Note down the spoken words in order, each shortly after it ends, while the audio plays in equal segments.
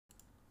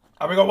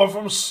And we got one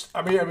from,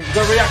 we got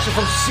a reaction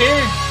from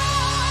Sid.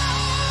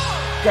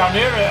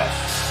 Galneryus.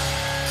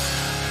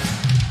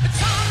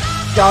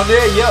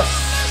 Galneryus.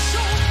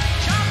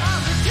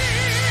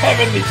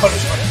 Heavenly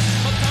punishment.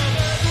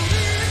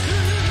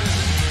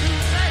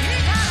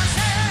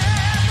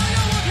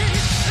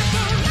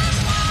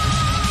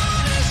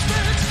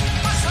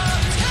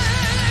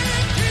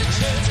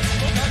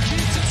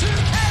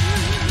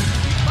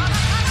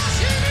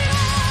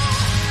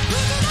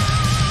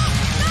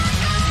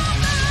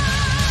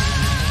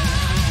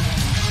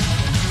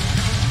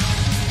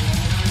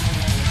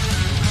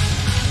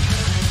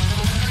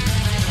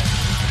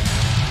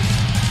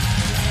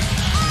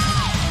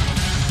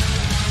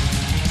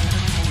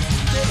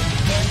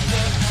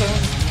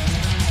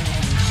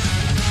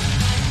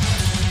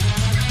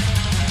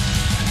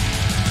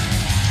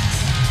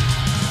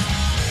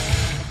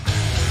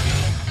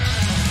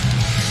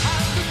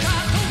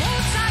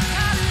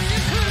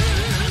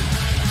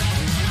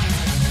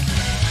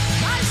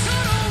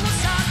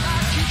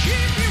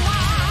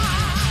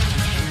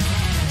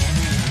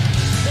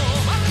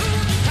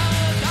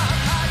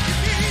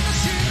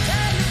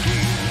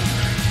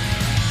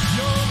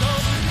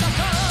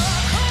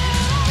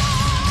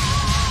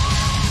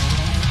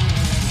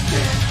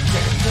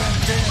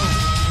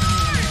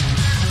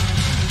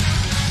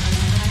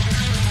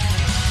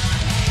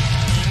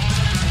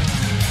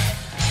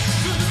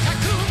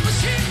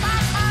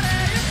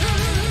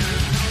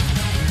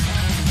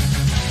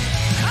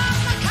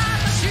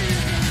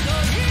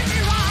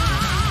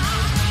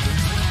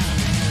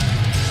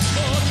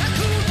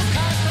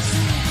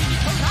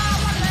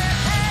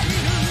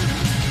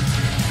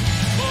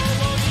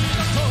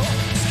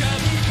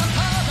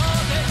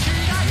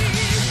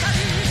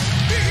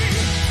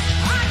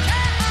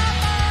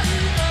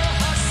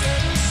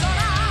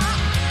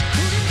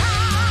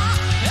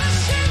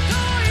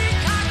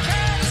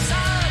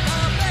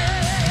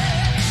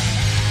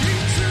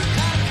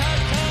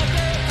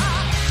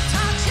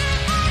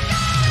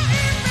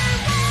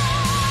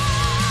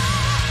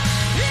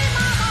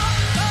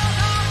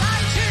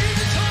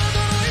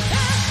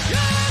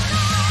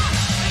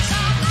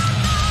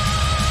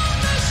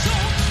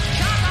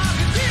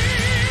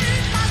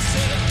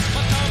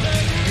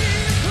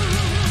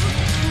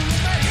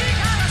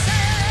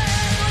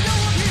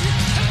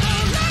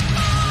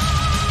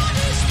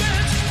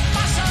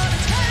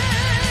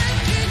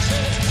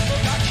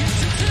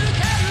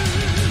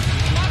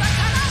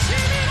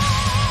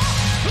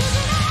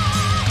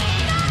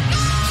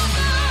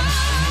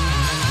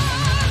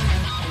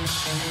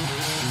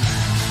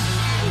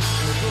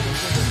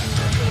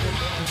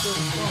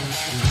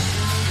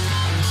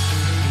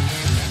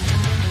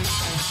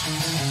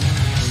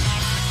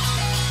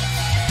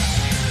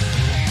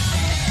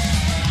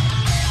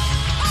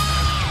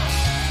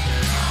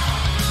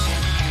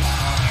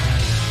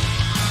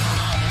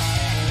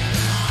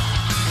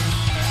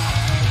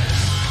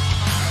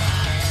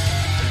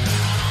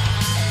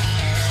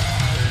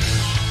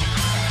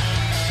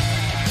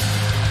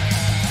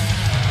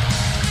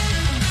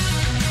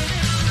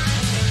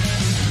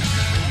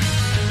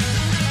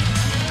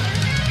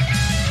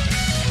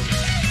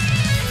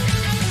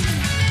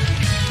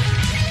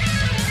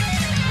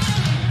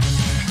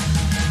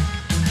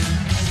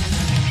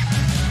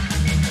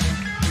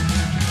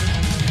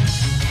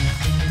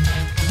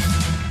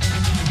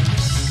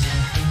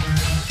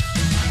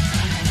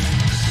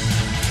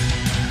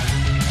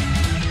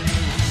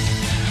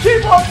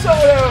 Keep on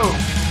solo!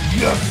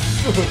 Yes!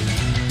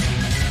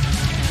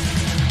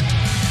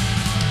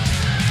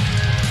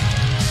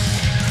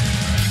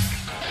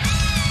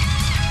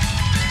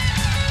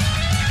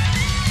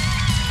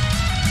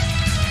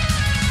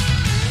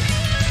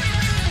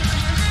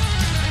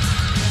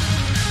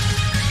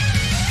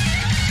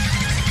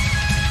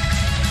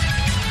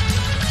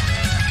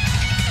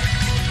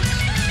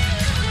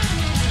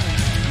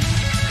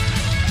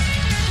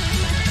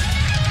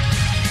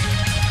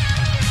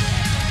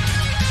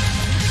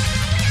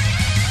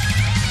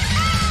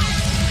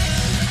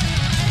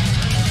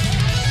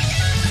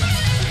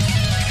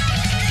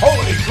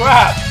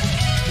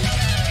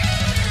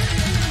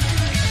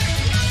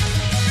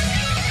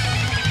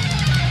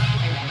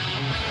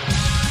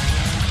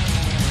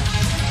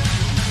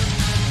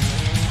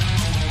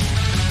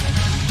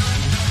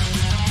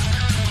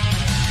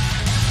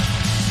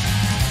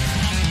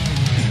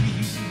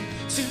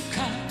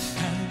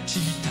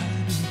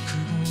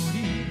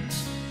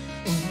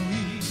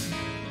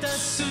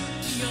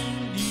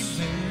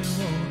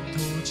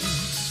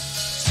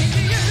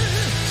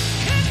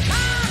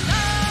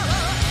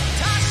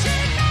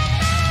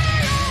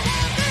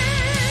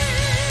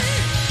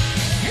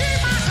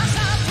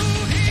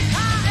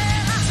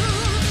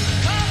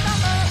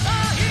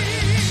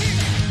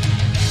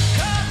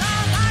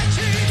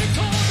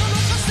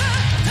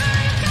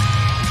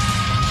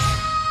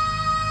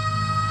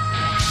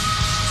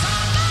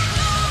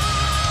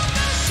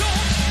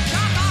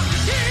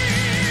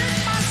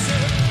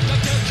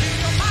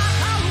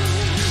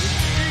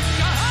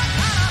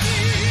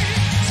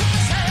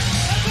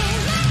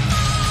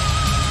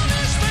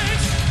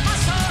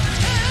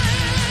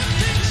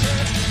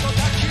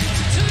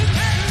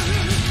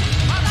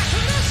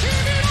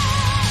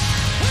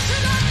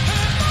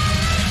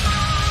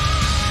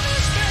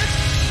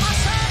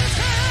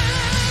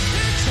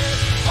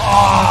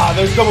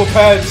 double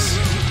pairs.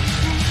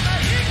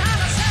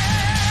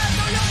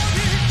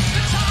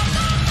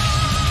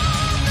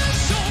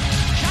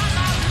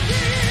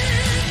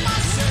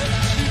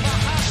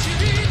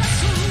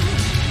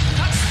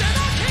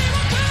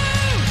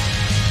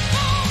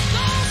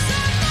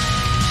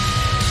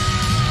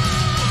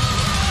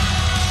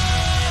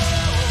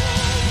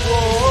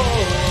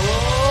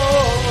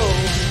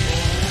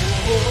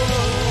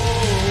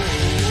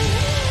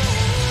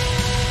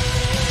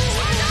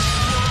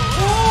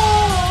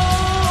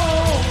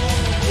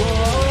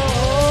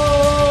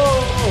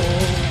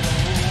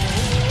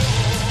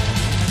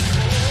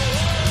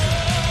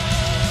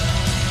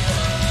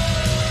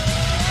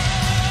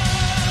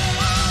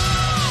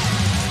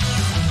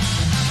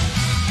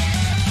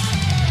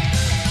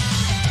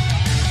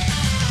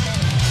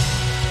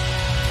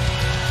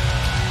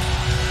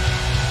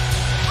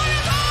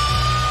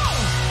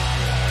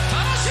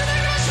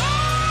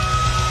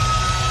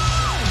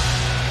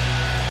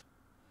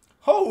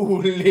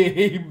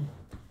 Holy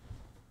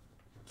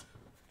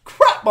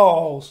crap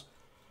balls!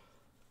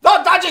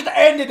 That just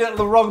ended at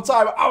the wrong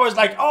time. I was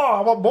like, oh,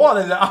 I want more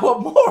than that. I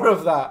want more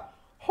of that.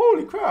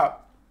 Holy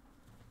crap.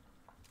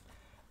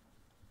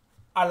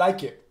 I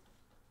like it.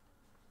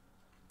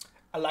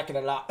 I like it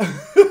a lot.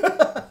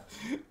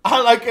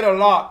 I like it a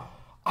lot.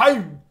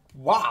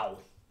 Wow.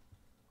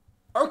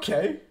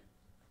 Okay.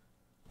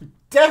 We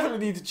definitely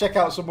need to check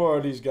out some more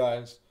of these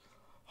guys.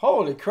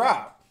 Holy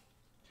crap.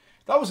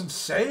 That was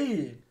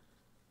insane.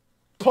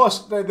 Plus,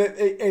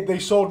 they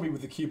sold me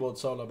with the keyboard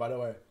solo, by the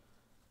way.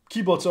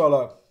 Keyboard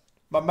solo.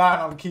 My man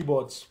on the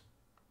keyboards.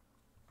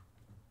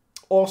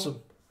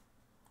 Awesome.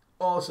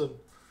 Awesome.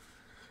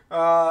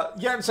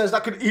 Yen says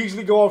that could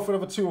easily go on for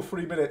another 2 or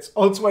 3 minutes.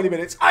 Or 20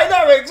 minutes. I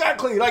know,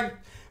 exactly. Like,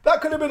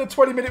 that could have been a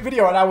 20-minute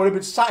video and I would have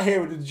been sat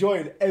here and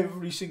enjoyed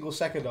every single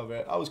second of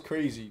it. That was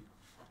crazy.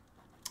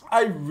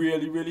 I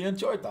really, really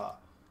enjoyed that.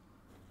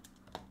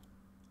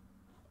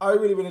 I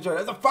really, really enjoyed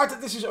it. The fact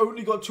that this has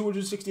only got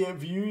 268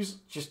 views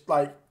just,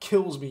 like,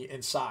 kills me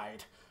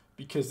inside.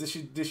 Because this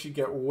should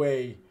get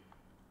way,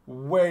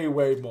 way,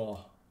 way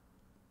more.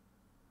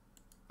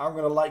 I'm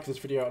going to like this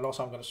video and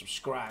also I'm going to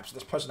subscribe. So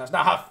this person has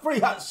now have 3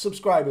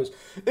 subscribers.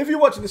 If you're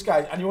watching this,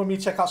 guys, and you want me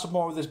to check out some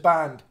more of this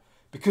band,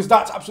 because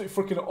that's absolutely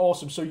freaking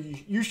awesome. So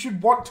you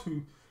should want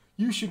to.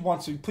 You should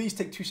want to. Please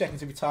take 2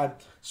 seconds of your time.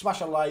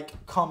 Smash a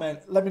like, comment.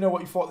 Let me know what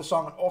you thought of the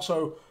song. And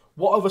also,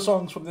 what other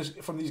songs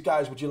from these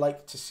guys would you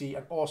like to see?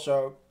 And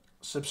also,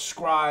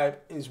 subscribe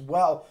as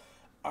well.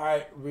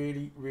 I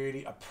really,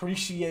 really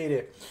appreciate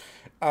it.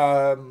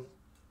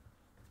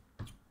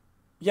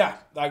 Yeah,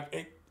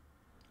 like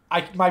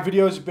my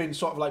videos have been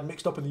sort of like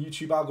mixed up in the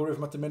YouTube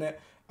algorithm at the minute.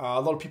 A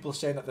lot of people are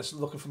saying that they're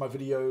looking for my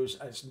videos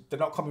and they're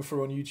not coming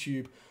through on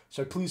YouTube.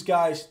 So please,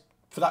 guys,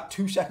 for that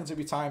 2 seconds of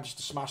your time, just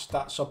to smash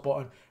that sub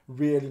button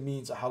really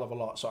means a hell of a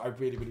lot. So I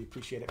really, really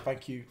appreciate it.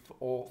 Thank you for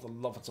all the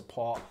love and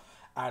support.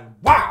 And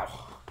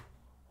wow,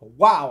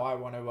 I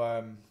want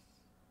to.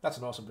 That's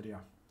an awesome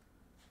video.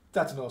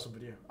 That's an awesome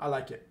video. I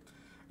like it.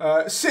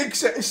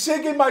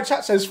 Sig in my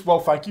chat says, well,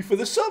 thank you for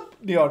the sub,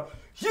 Neon.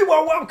 You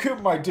are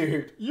welcome, my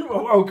dude. You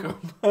are welcome.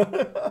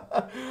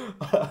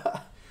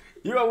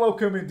 You are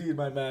welcome indeed,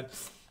 my man.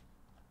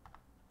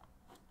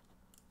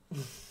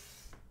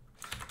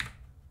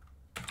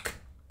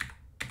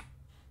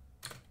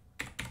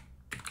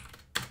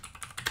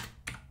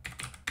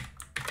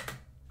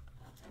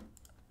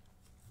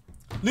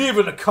 Leave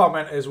in a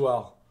comment as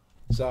well.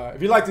 So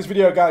if you like this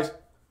video, guys,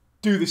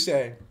 do the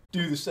same.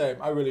 Do the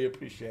same. I really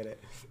appreciate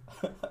it.